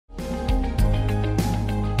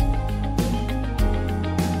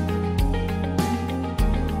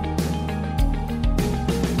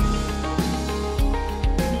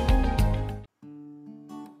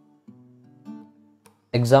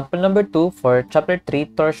Example number 2 for chapter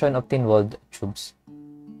 3, torsion of thin-walled tubes.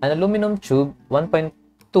 An aluminum tube, 1.2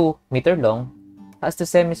 meter long, has the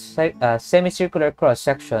semicircular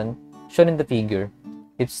cross-section shown in the figure.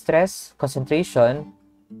 If stress, concentration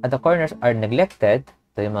at the corners are neglected,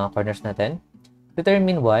 ito yung mga corners natin,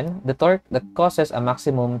 determine 1, the torque that causes a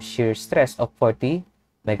maximum shear stress of 40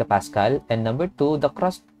 megapascal, and number 2, the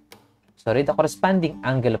corresponding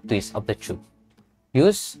angle of twist of the tube.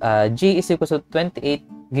 Use G is equal to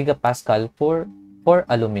 28 gigapascal for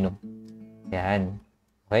aluminum. Yan.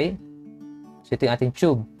 Okay? So, ito yung ating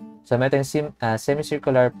tube. So, meron tayong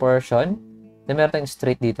semicircular portion, na meron tayong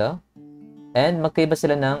straight dito. And magkaiba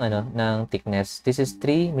sila ng thickness. This is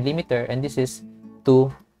 3 mm and this is 2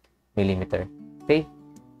 mm. Okay?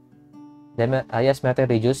 Then, yes, meron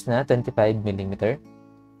tayong radius na 25 mm.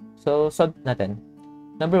 So, solve natin.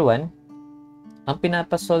 Number 1, ang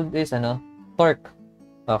pinapasolve is torque.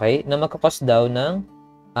 Okay? Na magkakos daw ng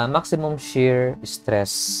maximum shear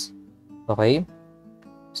stress. Okay?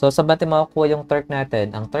 So, saan natin makakuha yung torque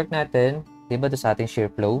natin? Ang torque natin, di ba, sa ating shear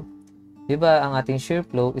flow? Di ba, ang ating shear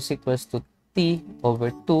flow is equals to T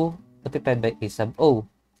over 2 multiplied by A sub O.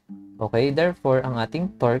 Okay? Therefore, ang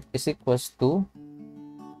ating torque is equals to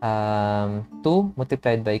 2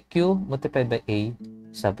 multiplied by Q multiplied by A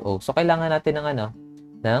sub O. So, kailangan natin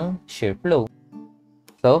ng shear flow.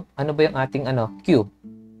 So, ano ba yung ating Q?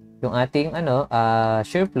 Yung ating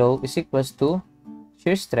shear flow is equals to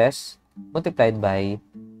shear stress multiplied by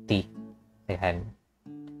T. Ayan.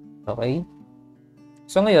 Okay?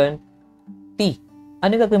 So, ngayon, T.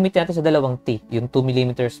 Ano yung gagamitin natin sa dalawang T? Yung 2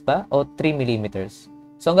 mm ba o 3 mm?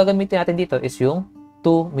 So, ang gagamitin natin dito is yung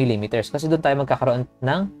 2 mm. Kasi doon tayo magkakaroon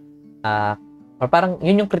ng or parang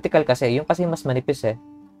yun yung critical kasi. Yung kasi mas manipis eh.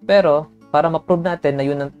 Pero, para ma-prove natin na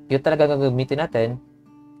yun talaga gagamitin natin,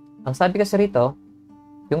 ang sabi kasi rito,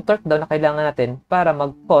 yung torque daw na kailangan natin para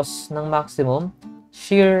mag-cause ng maximum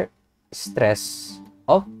shear stress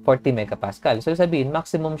of 40 megapascal. So, sabihin,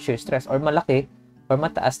 maximum shear stress or malaki or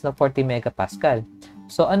mataas na 40 megapascal.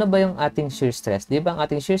 So, ano ba yung ating shear stress? Di ba ang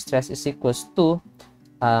ating shear stress is equals to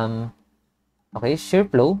shear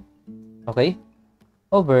flow,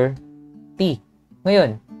 over T.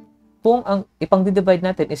 Ngayon, kung ang ipang-divide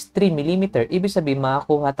natin is 3 mm, ibig sabihin,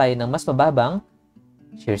 makakuha tayo ng mas mababang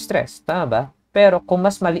shear stress. Tama ba? Pero, kung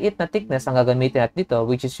mas maliit na thickness ang gagamitin natin dito,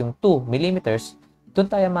 which is yung 2 mm, doon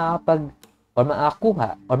tayo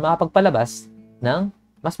makakuha or makapagpalabas ng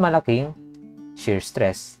mas malaking shear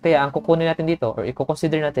stress. Kaya, ang kukunin natin dito or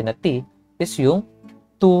i-consider natin na T is yung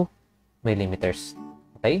 2 mm.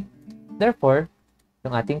 Okay? Therefore,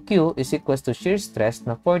 yung ating Q is equals to shear stress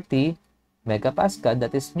na 40 megapascal,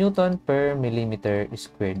 that is Newton per millimeter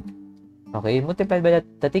squared. Okay? Multiplied by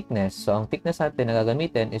the thickness. So, ang thickness natin na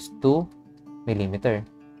gagamitin is 2 mm.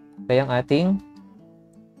 Kaya ang ating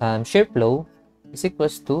shear flow is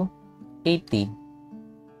equals to 80.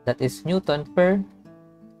 That is Newton per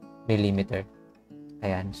millimeter.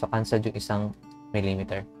 Ayan. So, cancel yung isang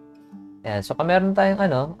millimeter. Ayan. So, kung meron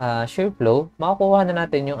tayong shear flow, makakuha na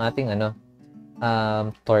natin yung ating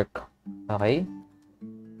torque. Okay?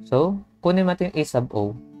 So, kunin natin yung A sub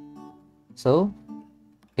O. So,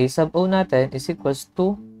 A sub O natin is equals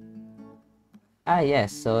to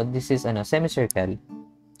yes. So, this is semicircle.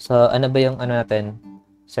 So, ano ba yung natin?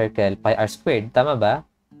 Circle, pi r squared. Tama ba?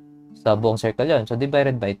 So, buong circle yon. So,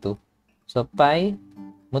 divided by 2. So, pi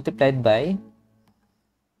multiplied by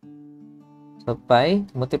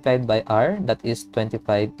r, that is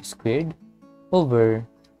 25 squared over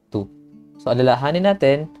 2. So, alalahanin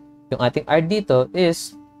natin, yung ating r dito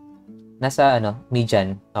is nasa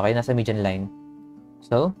median. Okay, nasa median line.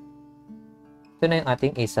 So, ito na yung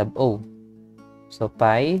ating A sub O. So,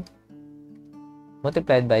 pi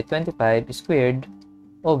multiplied by 25 squared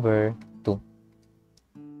over 2.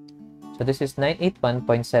 So, this is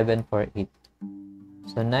 981.748.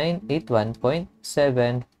 So,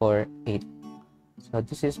 981.748. So,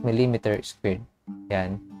 this is millimeter squared.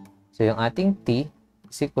 Yan. So, yung ating T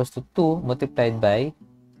is equals to 2 multiplied by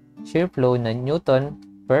shear flow na Newton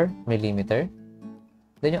per millimeter.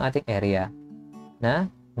 Then, yung ating area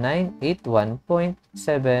na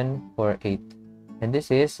 981.748. And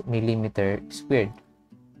this is millimeter squared.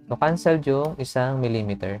 So, cancel yung isang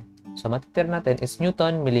millimeter. So, matitira natin is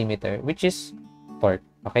Newton millimeter, which is torque.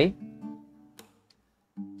 Okay?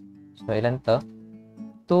 So, ilan to?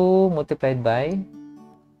 2 multiplied by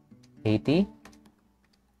 80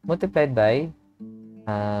 multiplied by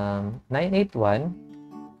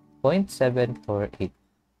 981.748.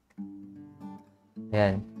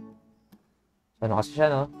 Ayan. So, ano kasi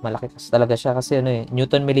siya, no? Malaki kasi talaga siya kasi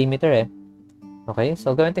Newton millimeter eh. Okay?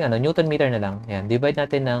 So, gamitin Newton meter na lang. Ayan. Divide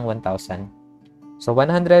natin ng 1,000. So,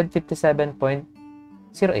 157.08.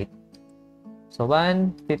 So,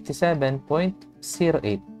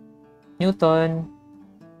 157.08 Newton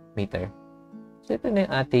meter. So, ito na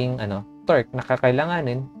yung ating torque na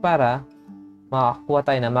kakailanganin para makakuha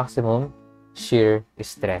tayo ng maximum shear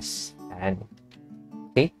stress. Yan.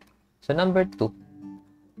 Okay? So, number 2.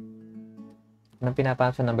 Anong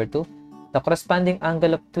pinapaham sa number 2? The corresponding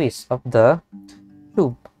angle of twist of the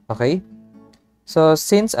tube. Okay? So,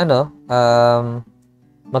 since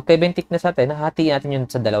magkaiba yung thickness natin, hahatiin natin yun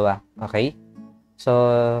sa dalawa. Okay? So,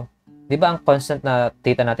 di ba ang constant na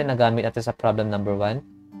theta natin nagamit natin sa problem number 1?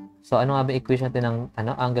 So, ano nga ba equation natin ng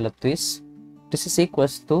angle of twist? This is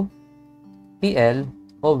equals to PL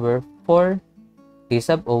over 4A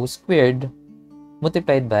sub O squared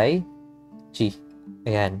multiplied by G.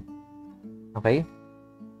 Ayan. Okay?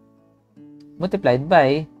 Multiplied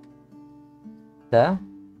by the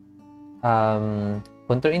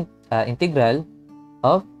contour integral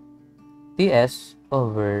of ds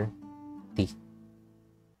over t.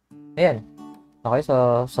 Ayan. Okay,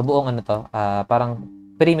 so sa buong parang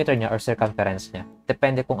perimeter niya or circumference niya.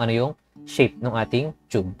 Depende kung ano yung shape ng ating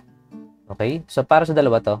tube. Okay? So para sa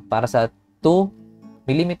dalawa to, para sa 2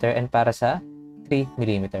 mm and para sa 3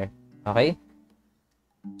 mm. Okay?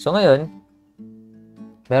 So ngayon,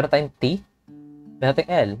 meron tayong T, meron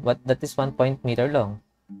tayong L, that is 1 meter long.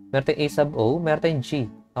 Meron tayong A sub O, meron tayong G.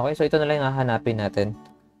 Okay, so ito na lang yung hahanapin natin.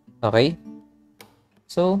 Okay?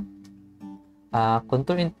 So,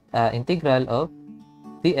 contour integral of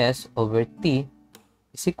ds over t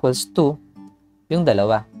is equals to yung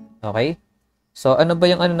dalawa. Okay? So, ano ba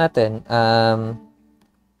yung natin?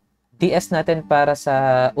 ds natin para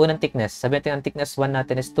sa unang thickness. Sabihin natin ang thickness 1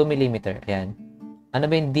 natin is 2 mm. Ayan. Ano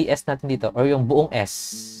ba yung ds natin dito? Or yung buong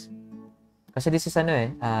s? Kasi this is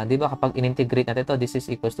di ba kapag in-integrate natin to, this is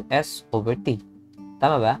equals to s over t.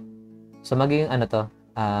 Tama ba? So, magiging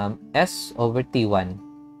s over t1.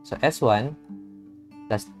 So, s1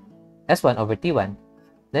 plus s1 over t1.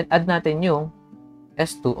 Then, add natin yung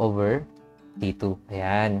s2 over t2.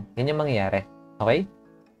 Ayan. Yan yung mangyayari. Okay?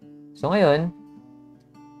 So, ngayon,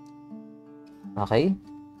 okay?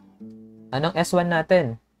 Anong s1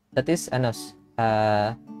 natin? That is,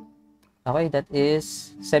 okay, that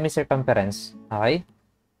is semi-circumference. Okay?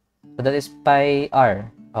 So, that is pi r.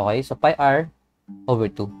 Okay? So, pi r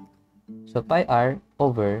over 2. So, pi r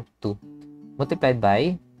over 2 multiplied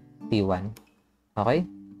by t1. Okay?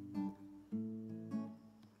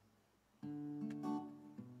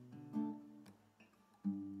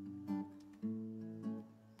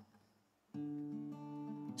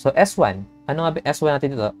 So, S1. Ano nga ba S1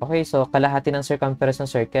 natin dito? Okay, so kalahati ng circumference ng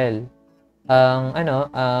circle.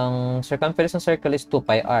 Ang circumference ng circle is 2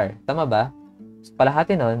 pi r. Tama ba? So,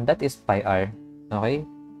 kalahati nun, that is pi r. Okay?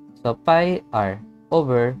 So, pi r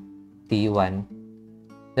over t1.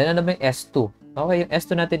 Then, ano ba yung S2? Okay, yung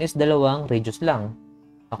S2 natin is dalawang radius lang.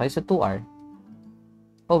 Okay, so 2r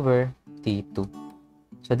over t2.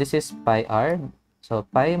 So, this is pi r. So,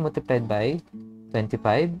 pi multiplied by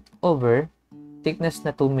 25 over thickness na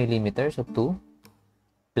 2 mm. So, 2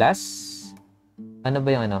 plus, ano ba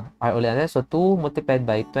yung r ulit natin? So, 2 multiplied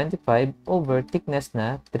by 25 over thickness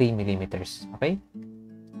na 3 mm. Okay?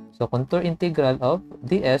 So, contour integral of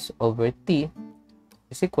ds over t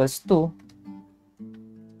is equals to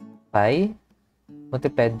pi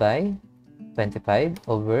multiplied by 25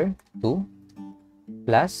 over 2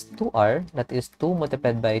 plus 2r, that is 2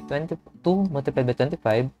 multiplied by 25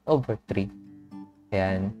 over 3.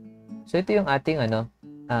 Ayan. So, ito yung ating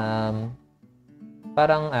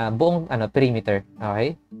buong perimeter.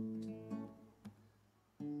 Okay?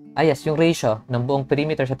 Yes, yung ratio ng buong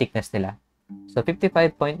perimeter sa thickness nila. So,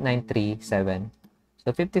 55.937.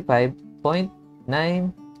 So,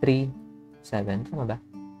 55.937. Tama ba?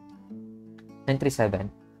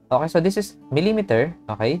 937. Okay, so this is millimeter.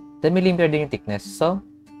 Okay? The millimeter din yung thickness. So,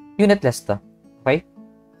 unitless to. Okay?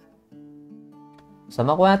 So,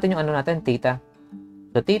 makuha natin yung theta.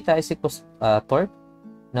 So, theta is equals torque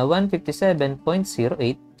na 157.08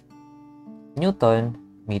 Newton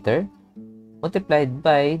meter multiplied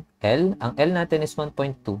by L. Ang L natin is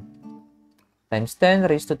 1.2 times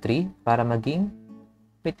 10 raised to 3 para maging,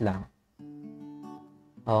 wait lang.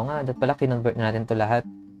 Oo nga, dapat pala kinonvert natin to lahat.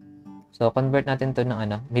 So, convert natin to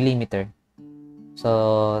ng millimeter.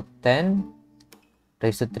 So, 10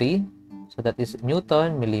 raised to 3. So, that is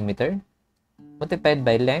Newton millimeter multiplied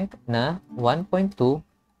by length na 1.2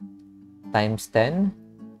 times 10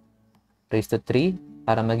 raised to 3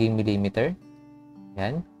 para maging millimeter.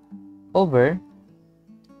 Yan. Over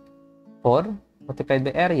 4 multiplied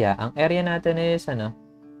by area. Ang area natin is A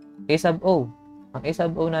sub O. Ang A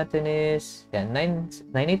sub O natin is yan,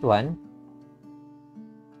 981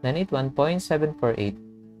 981.748.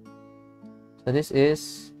 So this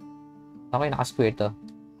is, okay, naka-square to.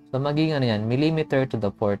 So magiging ano yan, millimeter to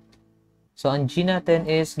the fourth. So ang G natin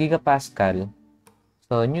is gigapascal.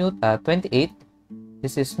 So 28,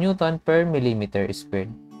 this is Newton per millimeter squared.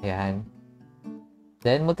 Ayan.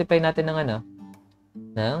 Then multiply natin ng ano,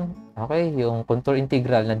 okay, yung contour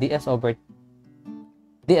integral na ds over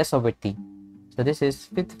t. So this is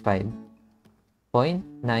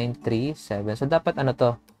 55.937. So dapat ano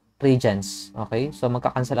to, radians. Okay? So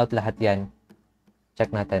magka-cancel out lahat 'yan.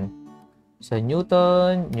 Check natin. So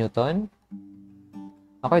Newton.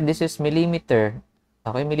 Okay, this is millimeter.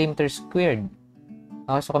 Okay, millimeter squared.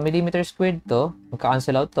 Okay, so kung millimeter squared to,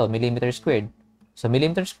 magka-cancel out to, millimeter squared. So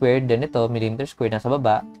millimeter squared, then ito, millimeter squared nasa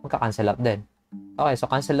baba, magka-cancel out din. Okay, so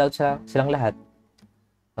cancel out silang lahat.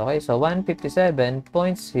 Okay, so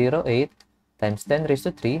 157.08 times 10 raised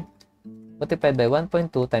to 3 multiplied by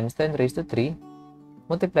 1.2 times 10 raised to 3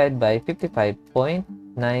 multiplied by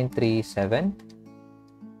 55.937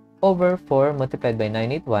 over 4 multiplied by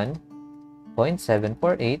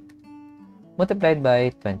 981.748 multiplied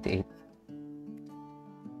by 28.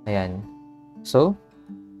 Ayan. So,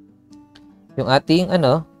 yung ating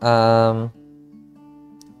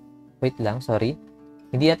wait lang, sorry.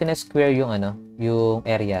 Hindi natin na square yung yung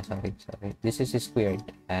area, sorry. This is squared.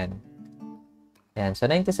 Ayan. So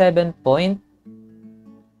 97 point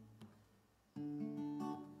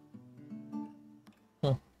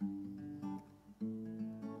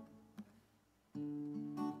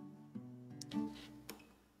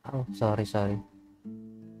Oh, sorry.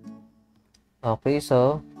 Okay,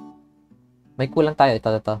 so may kulang tayo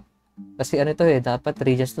ito. Kasi ito dapat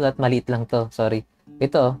radius to, at maliit lang to. Sorry.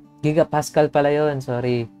 Ito, gigapascal pala yon.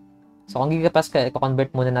 Sorry. So, kung gigapascal,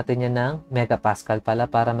 i-convert muna natin yan ng megapascal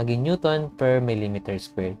pala para maging Newton per millimeter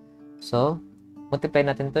squared. So, multiply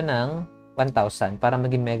natin to ng 1,000 para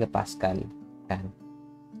maging megapascal. Yan.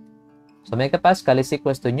 So, megapascal is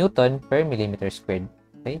equals to Newton per millimeter squared.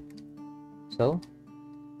 Okay? So,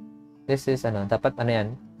 this is dapat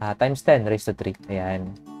yan? Times 10 raised to 3.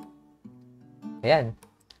 Ayan.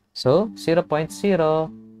 So,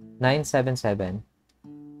 0.0977.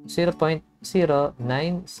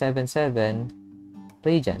 0.0977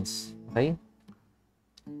 radians. Okay?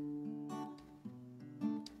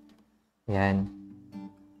 Yan.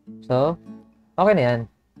 So, okay na yan.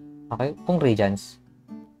 Okay? Kung radians.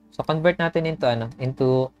 So, convert natin into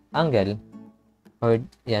into angle.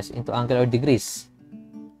 Into angle or degrees.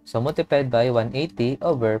 So, multiplied by 180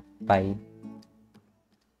 over pi.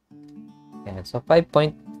 Yan. So,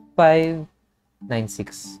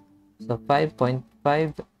 5.596. So,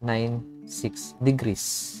 5.596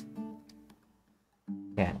 degrees.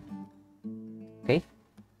 Yan. Okay?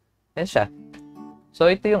 Yan siya. So,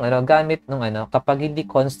 ito yung gamit nung kapag hindi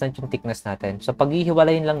constant yung thickness natin. So,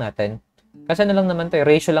 paghihiwalayin lang natin. Kasi lang naman to,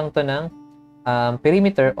 ratio lang to ng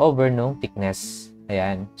perimeter over nung thickness.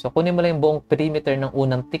 Ayan. So, kunin mo lang yung buong perimeter ng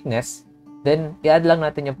unang thickness. Then, i-add lang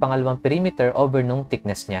natin yung pangalawang perimeter over nung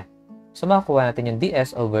thickness niya. So, makakuha natin yung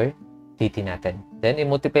ds over dt natin. Then,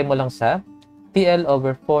 i-multiply mo lang sa TL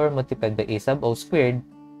over 4 multiplied by A sub O squared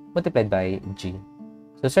multiplied by G.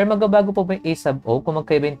 So, sir, magbabago po ba yung A sub O kung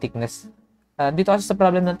magkaiba yung thickness? Dito kasi sa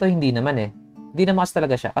problem na to, hindi naman Hindi naman kasi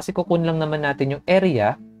talaga siya. Kasi kukunin lang naman natin yung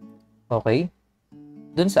area, okay,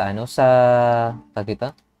 dun sa doon sa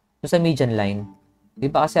median line. Di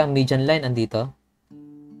ba kasi ang median line andito?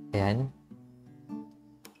 Ayan.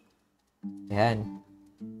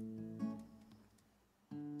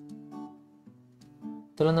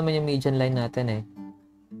 Ito lang naman yung median line natin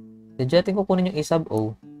Jadi natin kukunin yung A sub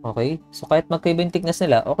O. Okay? So, kahit magkaiba yung thickness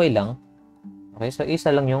nila, okay lang. Okay? So,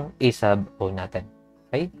 isa lang yung A sub O natin.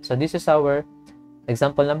 Okay? So, this is our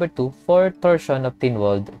example number 2 for torsion of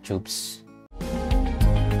thin-walled tubes.